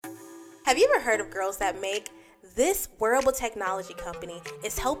Have you ever heard of Girls That Make? This wearable technology company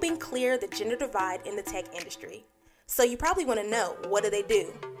is helping clear the gender divide in the tech industry. So you probably want to know, what do they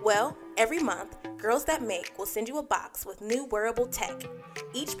do? Well, every month, Girls That Make will send you a box with new wearable tech.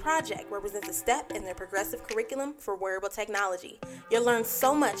 Each project represents a step in their progressive curriculum for wearable technology. You'll learn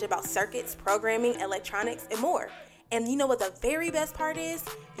so much about circuits, programming, electronics, and more. And you know what the very best part is?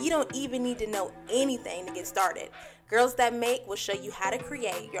 You don't even need to know anything to get started. Girls That Make will show you how to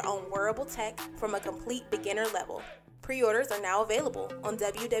create your own wearable tech from a complete beginner level. Pre-orders are now available on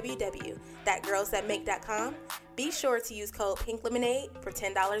www.girlsthatmake.com. Be sure to use code Pink Lemonade for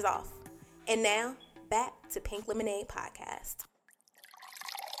 $10 off. And now, back to Pink Lemonade Podcast.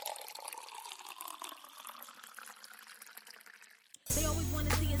 They always want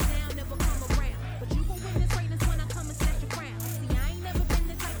to see us down, never come around. But you gon' witness greatness when I come and snatch your crown. See, I ain't never been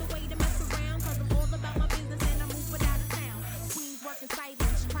the type of way to mess around, cause I'm all about my business and I move without a sound. Queens working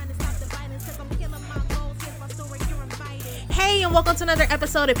silence, trying to stop the violence, cause I'm killing my goals. Here's my story, you're invited. Hey, and welcome to another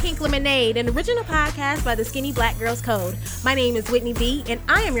episode of Pink Lemonade, an original podcast by the Skinny Black Girls Code. My name is Whitney B, and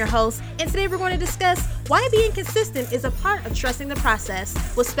I am your host, and today we're going to discuss why being consistent is a part of trusting the process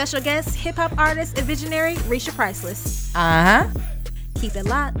with special guest, hip-hop artist and visionary, Risha Priceless. Keep it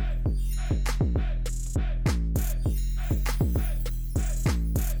locked.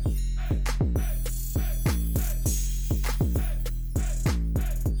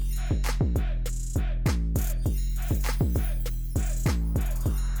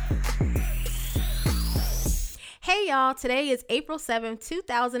 Hey y'all, today is April 7th,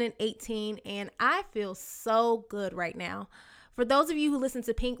 2018, and I feel so good right now. For those of you who listen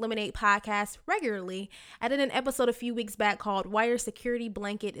to Pink Lemonade podcast regularly, I did an episode a few weeks back called Why Your Security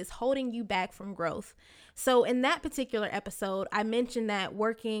Blanket is Holding You Back from Growth. So in that particular episode, I mentioned that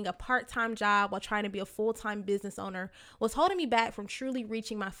working a part-time job while trying to be a full-time business owner was holding me back from truly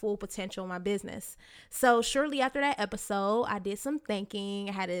reaching my full potential in my business. So shortly after that episode, I did some thinking.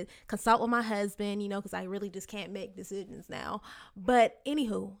 I had to consult with my husband, because I really just can't make decisions now. But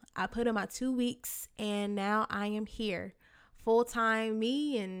anywho, I put in my 2 weeks and now I am here. Full-time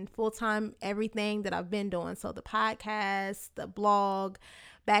me and full-time everything that I've been doing. So the podcast, the blog,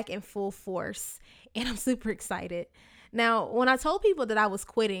 back in full force. And I'm super excited. Now, when I told people that I was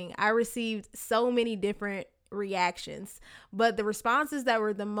quitting, I received so many different reactions, but the responses that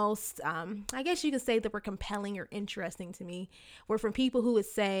were the most, I guess you could say that were compelling or interesting to me were from people who would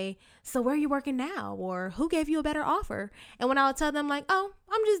say, so where are you working now? Or who gave you a better offer? And when I would tell them like, oh,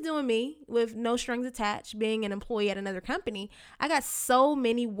 I'm just doing me with no strings attached, being an employee at another company, I got so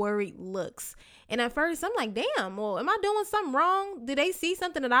many worried looks. And at first I'm like, damn, well, am I doing something wrong? Do they see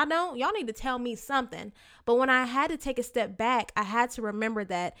something that I don't? Y'all need to tell me something. But when I had to take a step back, I had to remember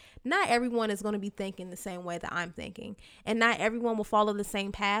that not everyone is going to be thinking the same way that I'm thinking. And not everyone will follow the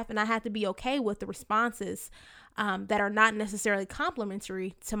same path. And I have to be okay with the responses that are not necessarily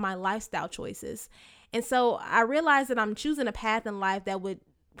complementary to my lifestyle choices. And so I realized that I'm choosing a path in life that would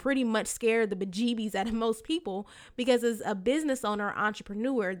pretty much scare the bejeebies out of most people, because as a business owner or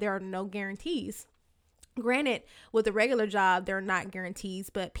entrepreneur, there are no guarantees. Granted, with a regular job, there are not guarantees,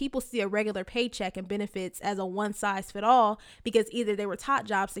 but people see a regular paycheck and benefits as a one-size-fit-all because either they were taught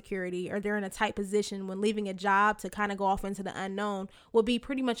job security or they're in a tight position when leaving a job to kind of go off into the unknown will be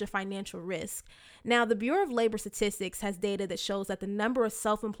pretty much a financial risk. Now, the Bureau of Labor Statistics has data that shows that the number of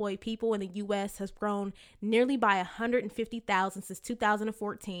self-employed people in the U.S. has grown nearly by 150,000 since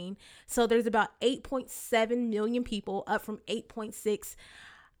 2014. So there's about 8.7 million people, up from 8.6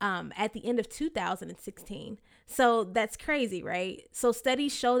 at the end of 2016. So that's crazy, right? So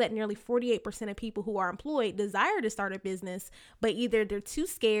studies show that nearly 48% of people who are employed desire to start a business, but either they're too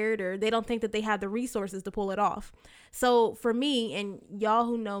scared or they don't think that they have the resources to pull it off. So for me, and y'all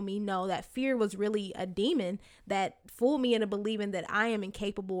who know me know that fear was really a demon that fooled me into believing that I am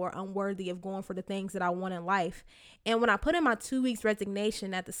incapable or unworthy of going for the things that I want in life. And when I put in my 2 weeks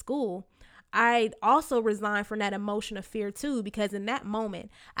resignation at the school, I also resigned from that emotion of fear too, because in that moment,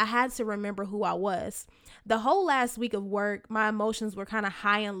 I had to remember who I was. The whole last week of work, my emotions were kind of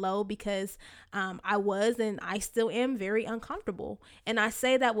high and low because I was and I still am very uncomfortable. And I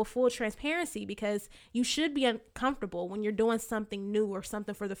say that with full transparency because you should be uncomfortable when you're doing something new or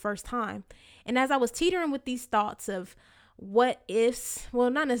something for the first time. And as I was teetering with these thoughts of what ifs, well,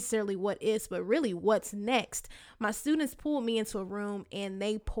 not necessarily what ifs, but really what's next, my students pulled me into a room and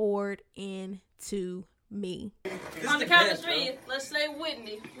they poured into me. On the count of three, let's say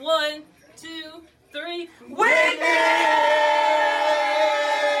Whitney. 1, 2, 3. Whitney!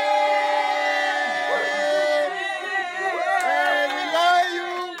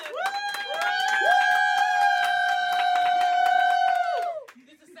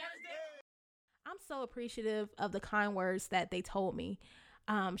 so appreciative of the kind words that they told me.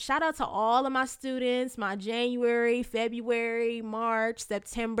 Shout out to all of my students, my January, February, March,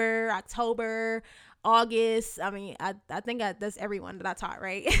 September, October, August. I mean, I think that's everyone that I taught,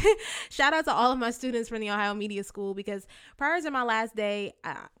 right? Shout out to all of my students from the Ohio Media School, because prior to my last day,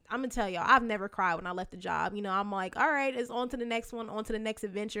 I'm going to tell y'all, I've never cried when I left the job. You know, I'm like, all right, it's on to the next one, on to the next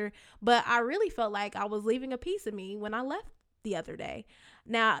adventure. But I really felt like I was leaving a piece of me when I left the other day.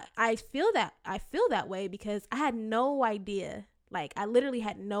 Now, I feel that way because I had no idea. Like, I literally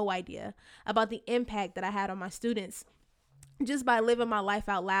had no idea about the impact that I had on my students just by living my life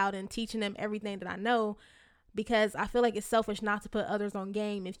out loud and teaching them everything that I know, because I feel like it's selfish not to put others on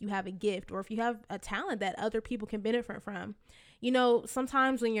game if you have a gift or if you have a talent that other people can benefit from. You know,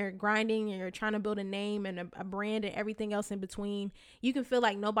 sometimes when you're grinding and you're trying to build a name and a brand and everything else in between, you can feel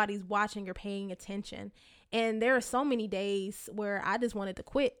like nobody's watching or paying attention. And there are so many days where I just wanted to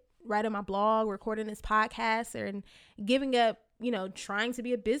quit writing my blog, recording this podcast, and giving up, you know, trying to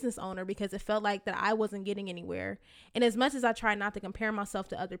be a business owner, because it felt like that I wasn't getting anywhere. And as much as I try not to compare myself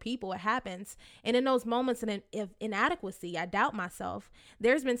to other people, it happens. And in those moments of inadequacy, I doubt myself.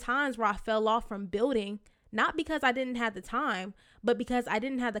 There's been times where I fell off from building, not because I didn't have the time, but because I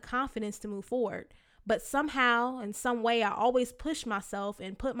didn't have the confidence to move forward. But somehow, in some way, I always push myself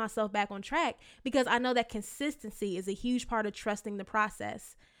and put myself back on track, because I know that consistency is a huge part of trusting the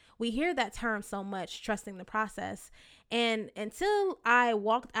process. We hear that term so much, trusting the process. And until I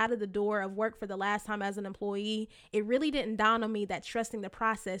walked out of the door of work for the last time as an employee, it really didn't dawn on me that trusting the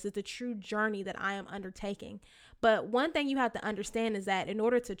process is the true journey that I am undertaking. But one thing you have to understand is that in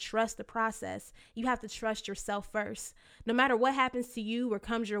order to trust the process, you have to trust yourself first. No matter what happens to you or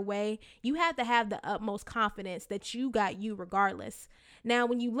comes your way, you have to have the utmost confidence that you got you regardless. Now,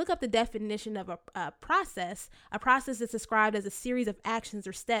 when you look up the definition of a process is described as a series of actions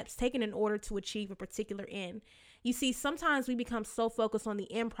or steps taken in order to achieve a particular end. You see, sometimes we become so focused on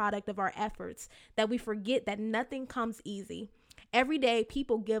the end product of our efforts that we forget that nothing comes easy. Every day,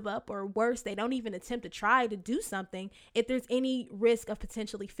 people give up, or worse, they don't even attempt to try to do something if there's any risk of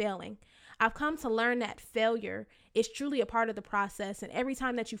potentially failing. I've come to learn that failure is truly a part of the process, and every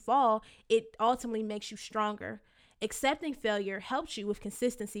time that you fall, it ultimately makes you stronger. Accepting failure helps you with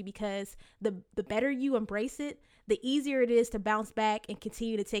consistency, because the better you embrace it, the easier it is to bounce back and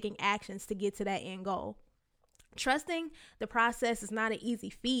continue to taking actions to get to that end goal. Trusting the process is not an easy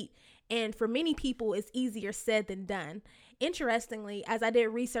feat, and for many people, it's easier said than done. Interestingly, as I did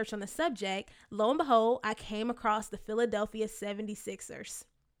research on the subject, lo and behold, I came across the Philadelphia 76ers.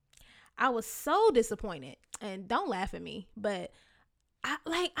 I was so disappointed, and don't laugh at me, but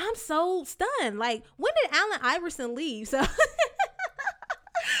I'm so stunned. Like, when did Allen Iverson leave? So, like, that's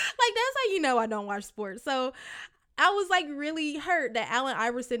how you know I don't watch sports. So, I was like really hurt that Allen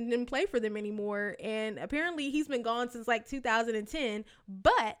Iverson didn't play for them anymore. And apparently he's been gone since like 2010.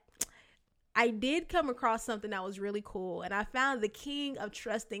 But I did come across something that was really cool. And I found the king of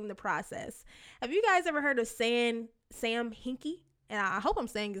trusting the process. Have you guys ever heard of Sam Hinkie? And I hope I'm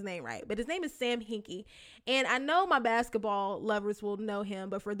saying his name right, but his name is Sam Hinkie. And I know my basketball lovers will know him,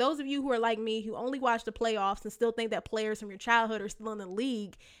 but for those of you who are like me, who only watch the playoffs and still think that players from your childhood are still in the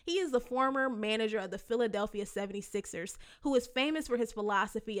league, he is the former manager of the Philadelphia 76ers, who is famous for his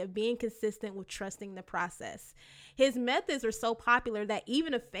philosophy of being consistent with trusting the process. His methods are so popular that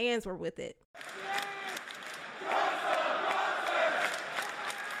even the fans were with it.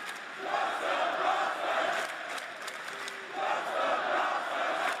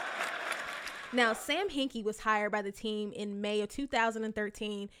 Now, Sam Hinkie was hired by the team in May of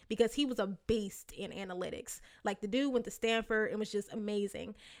 2013 because he was a beast in analytics. Like, the dude went to Stanford and was just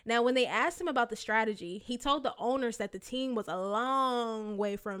amazing. Now, when they asked him about the strategy, he told the owners that the team was a long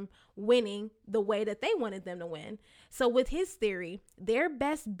way from winning the way that they wanted them to win. So with his theory, their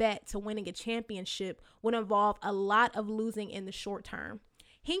best bet to winning a championship would involve a lot of losing in the short term.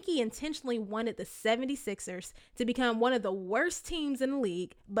 Hinkie intentionally wanted the 76ers to become one of the worst teams in the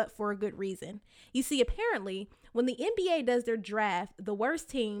league, but for a good reason. You see, apparently, when the NBA does their draft, the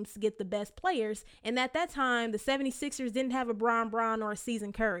worst teams get the best players, and at that time, the 76ers didn't have a Bron or a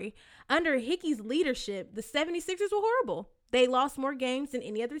Stephen Curry. Under Hickey's leadership, the 76ers were horrible. They lost more games than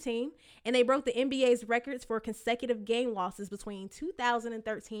any other team, and they broke the NBA's records for consecutive game losses between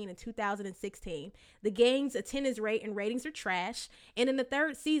 2013 and 2016. The game's attendance rate and ratings are trash, and in the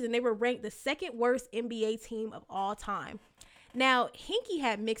third season, they were ranked the second worst NBA team of all time. Now, Hinkie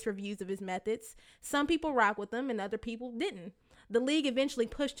had mixed reviews of his methods. Some people rock with them and other people didn't. The league eventually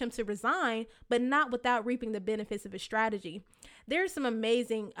pushed him to resign, but not without reaping the benefits of his strategy. There are some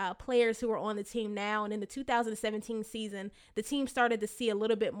amazing players who are on the team now, and in the 2017 season, the team started to see a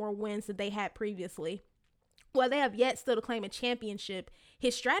little bit more wins than they had previously. While they have yet still to claim a championship,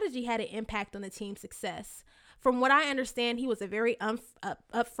 his strategy had an impact on the team's success. From what I understand, he was a very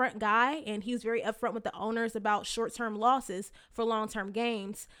upfront guy, and he was very upfront with the owners about short-term losses for long-term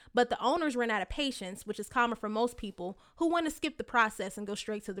gains. But the owners ran out of patience, which is common for most people who want to skip the process and go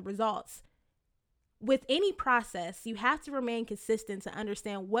straight to the results. With any process, you have to remain consistent to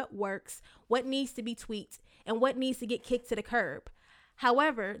understand what works, what needs to be tweaked, and what needs to get kicked to the curb.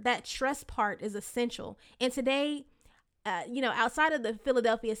 However, that trust part is essential. And today, outside of the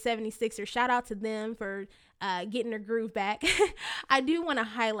Philadelphia 76ers, shout out to them for getting their groove back. I do want to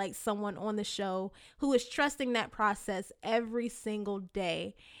highlight someone on the show who is trusting that process every single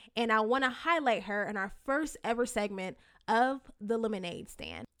day. And I want to highlight her in our first ever segment of the Lemonade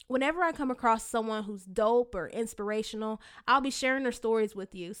Stand. Whenever I come across someone who's dope or inspirational, I'll be sharing their stories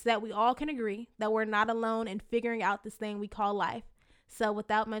with you so that we all can agree that we're not alone in figuring out this thing we call life. So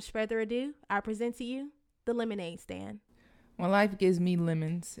without much further ado, I present to you the Lemonade Stand. When life gives me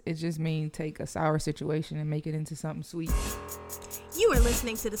lemons, it just means take a sour situation and make it into something sweet. You are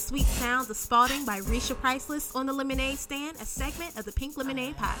listening to the sweet sounds of Spalding by Risha Priceless on the Lemonade Stand, a segment of the Pink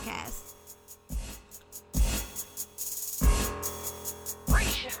Lemonade Podcast.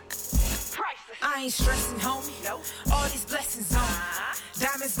 I ain't stressing, homie. Nope. All these blessings on me.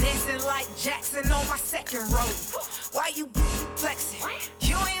 Diamonds dancing like Jackson on my second row. Why you flexing?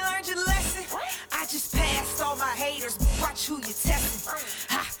 You ain't learned your lesson. I just passed all my haters. Watch who you testing.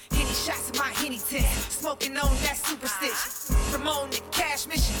 Ha, Henny shots in my Henny tent. Smoking on that superstition. From on the cash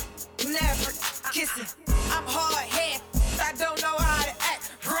mission. Never kissing. I'm hard head. I don't know how to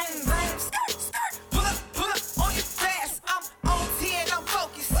act. Vroom, vroom, skirt, skirt. Pull up on your fast. I'm on 10, I'm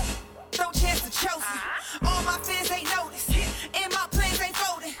focused. No chance to trophy. All my fans ain't noticed. And my plans ain't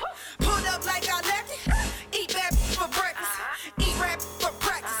folding. Pulled up like I left it. Eat bad for breakfast. Eat rap for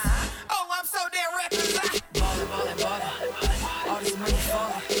practice. Oh, I'm so damn reckless. Ballin'. All this money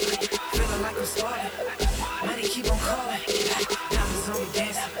falling. Feeling like I'm Spartan. Money keep on calling. Diamonds on me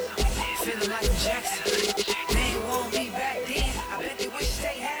dancing. Feeling like I'm Jackson. They ain't want me back then. I bet they wish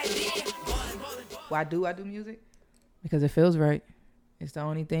they had then. Ballin'. Why do I do music? Because it feels right. It's the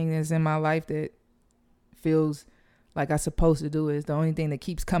only thing that's in my life that feels like I'm supposed to do it. It's the only thing that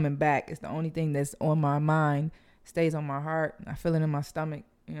keeps coming back. It's the only thing that's on my mind, stays on my heart. I feel it in my stomach,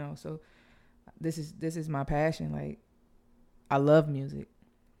 so this is my passion. Like, I love music.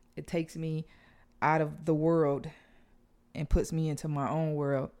 It takes me out of the world and puts me into my own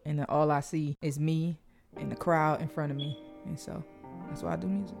world. And then all I see is me and the crowd in front of me. And so that's why I do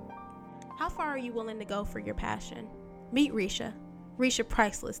music. How far are you willing to go for your passion? Meet Risha. Risha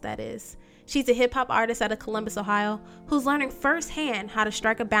Priceless, that is. She's a hip-hop artist out of Columbus, Ohio, who's learning firsthand how to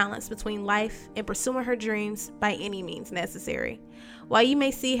strike a balance between life and pursuing her dreams by any means necessary. While you may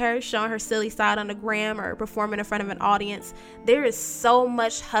see her showing her silly side on the gram or performing in front of an audience, there is so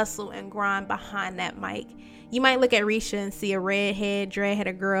much hustle and grind behind that mic. You might look at Risha and see a redhead,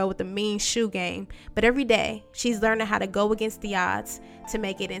 dreadheaded girl with a mean shoe game, but every day, she's learning how to go against the odds to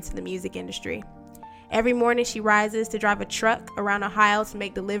make it into the music industry. Every morning she rises to drive a truck around Ohio to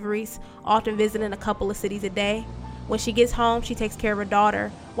make deliveries, often visiting a couple of cities a day. When she gets home, she takes care of her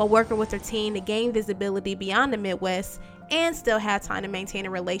daughter while working with her team to gain visibility beyond the Midwest and still have time to maintain a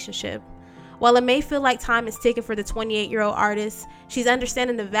relationship. While it may feel like time is ticking for the 28-year-old artist, she's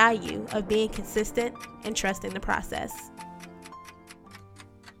understanding the value of being consistent and trusting the process.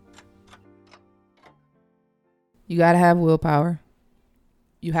 You got to have willpower.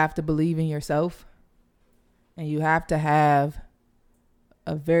 You have to believe in yourself. And you have to have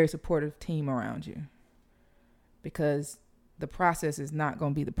a very supportive team around you, because the process is not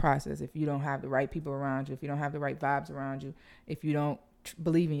going to be the process if you don't have the right people around you, if you don't have the right vibes around you, if you don't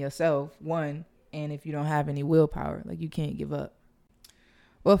believe in yourself, one, and if you don't have any willpower, like, you can't give up.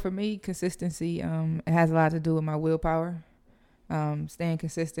 Well, for me, consistency, it has a lot to do with my willpower. Staying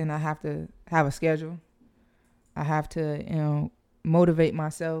consistent, I have to have a schedule. I have to, motivate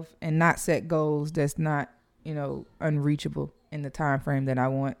myself and not set goals that's not, unreachable in the time frame that I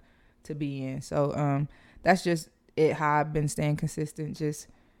want to be in. So that's just it, how I've been staying consistent, just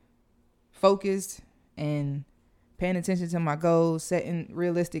focused and paying attention to my goals, setting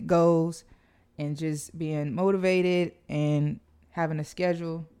realistic goals, and just being motivated and having a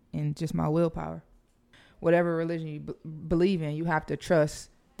schedule and just my willpower. Whatever religion you believe in, you have to trust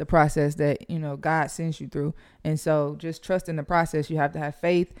the process that, God sends you through. And so just trusting the process, you have to have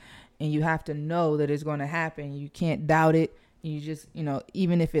faith. And you have to know that it's going to happen. You can't doubt it. You just,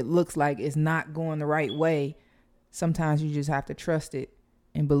 even if it looks like it's not going the right way, sometimes you just have to trust it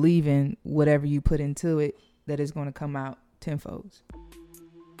and believe in whatever you put into it, that it's going to come out tenfold.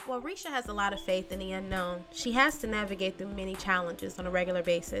 Well, Risha has a lot of faith in the unknown. She has to navigate through many challenges on a regular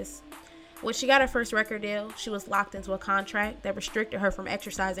basis. When she got her first record deal, she was locked into a contract that restricted her from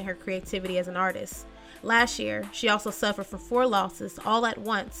exercising her creativity as an artist. Last year, she also suffered from 4 losses all at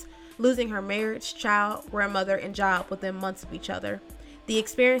once, losing her marriage, child, grandmother, and job within months of each other. The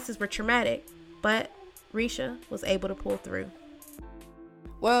experiences were traumatic, but Risha was able to pull through.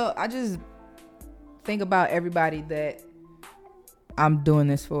 Well, I just think about everybody that I'm doing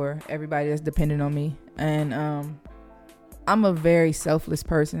this for, everybody that's dependent on me. And I'm a very selfless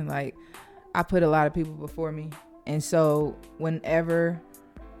person. Like, I put a lot of people before me. And so whenever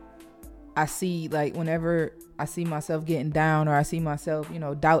I see myself getting down, or I see myself,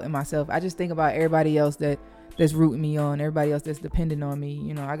 doubting myself, I just think about everybody else that's rooting me on, everybody else that's dependent on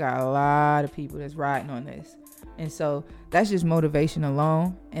me. I got a lot of people that's riding on this. And so that's just motivation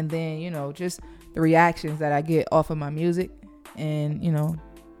alone. And then, just the reactions that I get off of my music. And,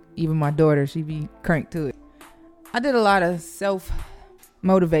 even my daughter, she be cranked to it. I did a lot of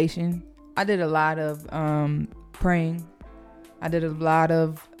self-motivation. I did a lot of praying. I did a lot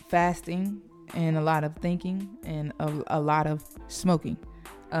of fasting, and a lot of thinking, and a lot of smoking.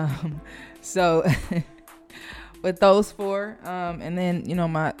 So with those 4, and then,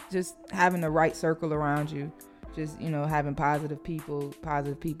 my just having the right circle around you, just, having positive people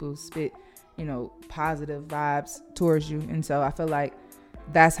spit, positive vibes towards you. And so I feel like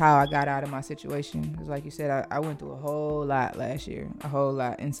that's how I got out of my situation. Because like you said, I went through a whole lot last year, a whole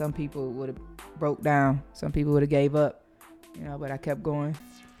lot. And some people would have broke down. Some people would have gave up, but I kept going.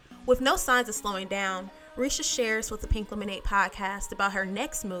 With no signs of slowing down, Risha shares with the Pink Lemonade podcast about her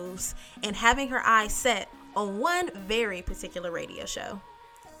next moves and having her eyes set on one very particular radio show.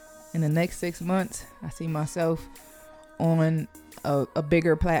 In the next 6 months, I see myself on a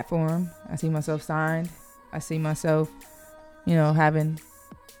bigger platform. I see myself signed. I see myself, having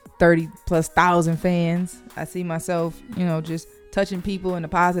 30,000+ fans. I see myself, just touching people in a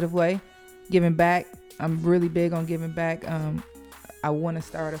positive way, giving back. I'm really big on giving back. I want to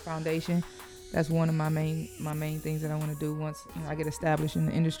start a foundation. That's one of my main things that I want to do once I get established in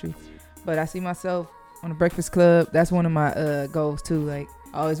the industry. But I see myself on the Breakfast Club. That's one of my goals too. Like,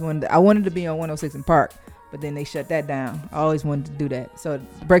 I wanted to be on 106 in Park, but then they shut that down. I always wanted to do that. So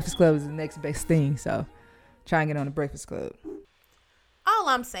the Breakfast Club is the next best thing. So try and get on the Breakfast Club. All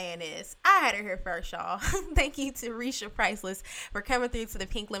I'm saying is, I had her here first, y'all. Thank you to Risha Priceless for coming through to the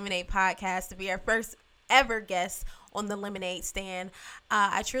Pink Lemonade podcast to be our first ever guest on the Lemonade Stand.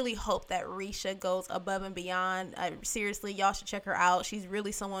 I truly hope that Risha goes above and beyond. Seriously, y'all should check her out. She's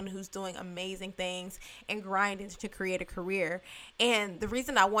really someone who's doing amazing things and grinding to create a career. And the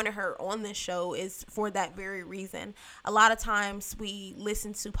reason I wanted her on this show is for that very reason. A lot of times we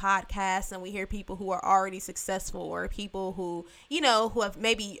listen to podcasts and we hear people who are already successful, or people who, who have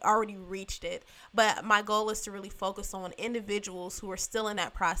maybe already reached it. But my goal is to really focus on individuals who are still in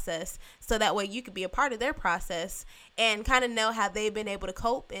that process, so that way you could be a part of their process and kind of know how they've been able to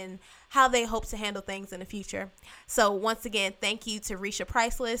cope and how they hope to handle things in the future. So once again, thank you to Risha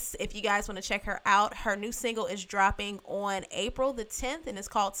Priceless. If you guys want to check her out, her new single is dropping on April the 10th, and it's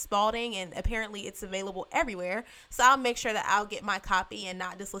called Spalding, and apparently it's available everywhere. So I'll make sure that I'll get my copy and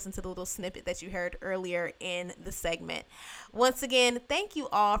not just listen to the little snippet that you heard earlier in the segment. Once again, thank you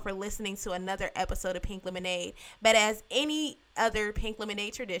all for listening to another episode of Pink Lemonade. But as any other Pink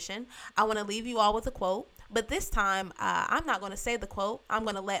Lemonade tradition, I want to leave you all with a quote. But this time, I'm not going to say the quote. I'm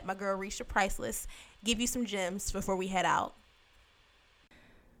going to let my girl Risha Priceless give you some gems before we head out.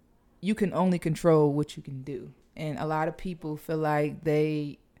 You can only control what you can do. And a lot of people feel like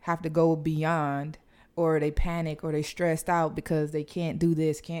they have to go beyond, or they panic, or they stressed out because they can't do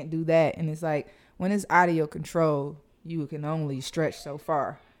this, can't do that. And it's like, when it's out of your control, you can only stretch so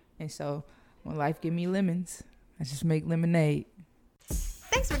far. And so when life give me lemons, I just make lemonade.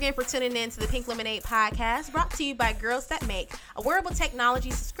 Thanks again for tuning in to the Pink Lemonade podcast, brought to you by Girls That Make, a wearable technology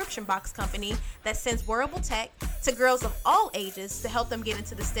subscription box company that sends wearable tech to girls of all ages to help them get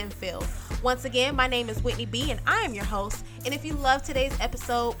into the STEM field. Once again, my name is Whitney B, and I am your host. And if you love today's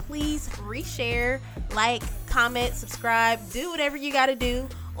episode, please reshare, like, comment, subscribe, do whatever you got to do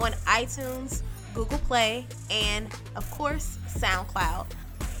on iTunes, Google Play, and of course, SoundCloud.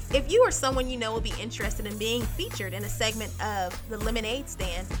 If you or someone you know will be interested in being featured in a segment of The Lemonade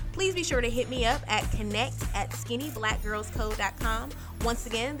Stand, please be sure to hit me up at connect@skinnyblackgirlscode.com. Once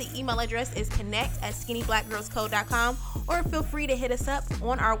again, the email address is connect@skinnyblackgirlscode.com, or feel free to hit us up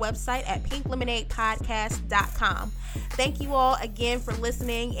on our website at pinklemonadepodcast.com. Thank you all again for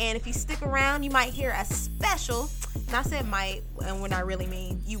listening, and if you stick around, you might hear a special, and I said might, and when I really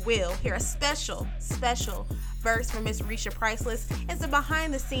mean you will hear a special verse from Miss Risha Priceless and some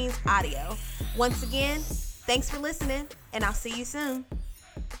behind the scenes audio. Once again, thanks for listening, and I'll see you soon.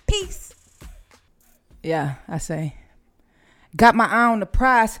 Peace. Yeah, I say. Got my eye on the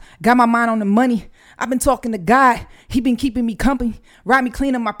prize, got my mind on the money. I've been talking to God, he been keeping me company. Ride me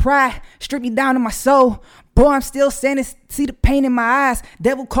clean of my pride, strip me down to my soul. Boy, I'm still standing, see the pain in my eyes.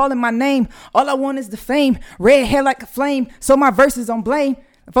 Devil calling my name, all I want is the fame. Red hair like a flame, so my verses on blame.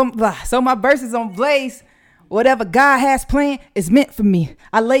 So my verses on blaze. Whatever God has planned is meant for me.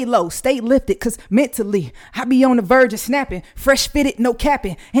 I lay low, stay lifted, cause mentally I be on the verge of snapping. Fresh fitted, no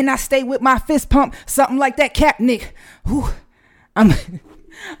capping. And I stay with my fist pump, something like that cap, Nick. Whew, I'm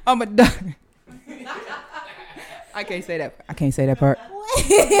a duck. I can't say that. I can't say that part.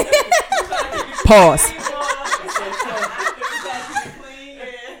 Pause.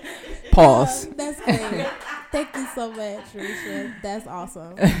 Pause. That's great. Thank you so much, Risha. That's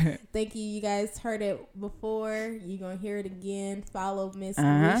awesome. Thank you. You guys heard it before. You're going to hear it again. Follow Miss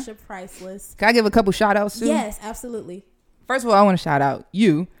Risha Priceless. Can I give a couple shout outs too? Yes, absolutely. First of all, I want to shout out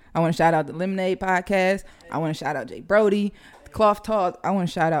you. I want to shout out the Lemonade Podcast. I want to shout out Jay Brody, Cloth Talk. I want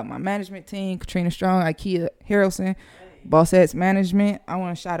to shout out my management team, Katrina Strong, Ikea Harrelson, Bossettes Management. I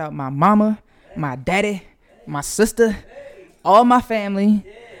want to shout out my mama, my daddy, my sister, all my family.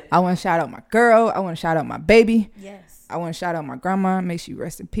 I want to shout out my girl. I want to shout out my baby. Yes. I want to shout out my grandma. May she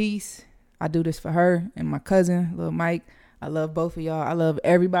rest in peace. I do this for her and my cousin, little Mike. I love both of y'all. I love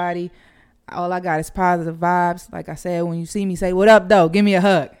everybody. All I got is positive vibes. Like I said, when you see me, say, "What up, though?" Give me a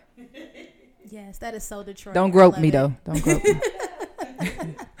hug. Yes, that is so Detroit. Don't grope me, though. Don't grope me.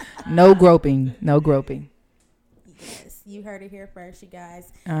 No groping. No groping. Yes, you heard it here first, you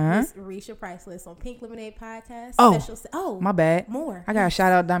guys. Uh-huh. Miss Risha Priceless on Pink Lemonade Podcast. Oh, my bad. More. I got to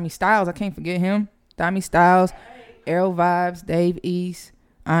shout out Dami Styles. I can't forget him. Dami Styles, Arrow Vibes, Dave East,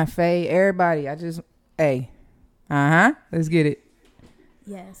 Aunt Faye, everybody. Let's get it.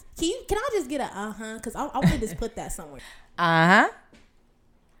 Yes. Can I just get a because I want to just put that somewhere.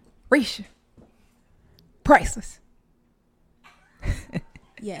 Risha Priceless.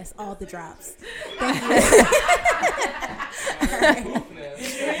 Yes, all the drops. Thank you. All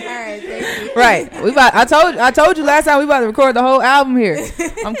right, thank you. Right. I told you last time we about to record the whole album here.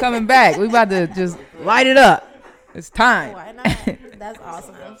 I'm coming back. We about to just light it up. It's time. Why not? That's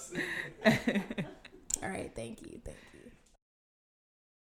awesome. All right, thank you.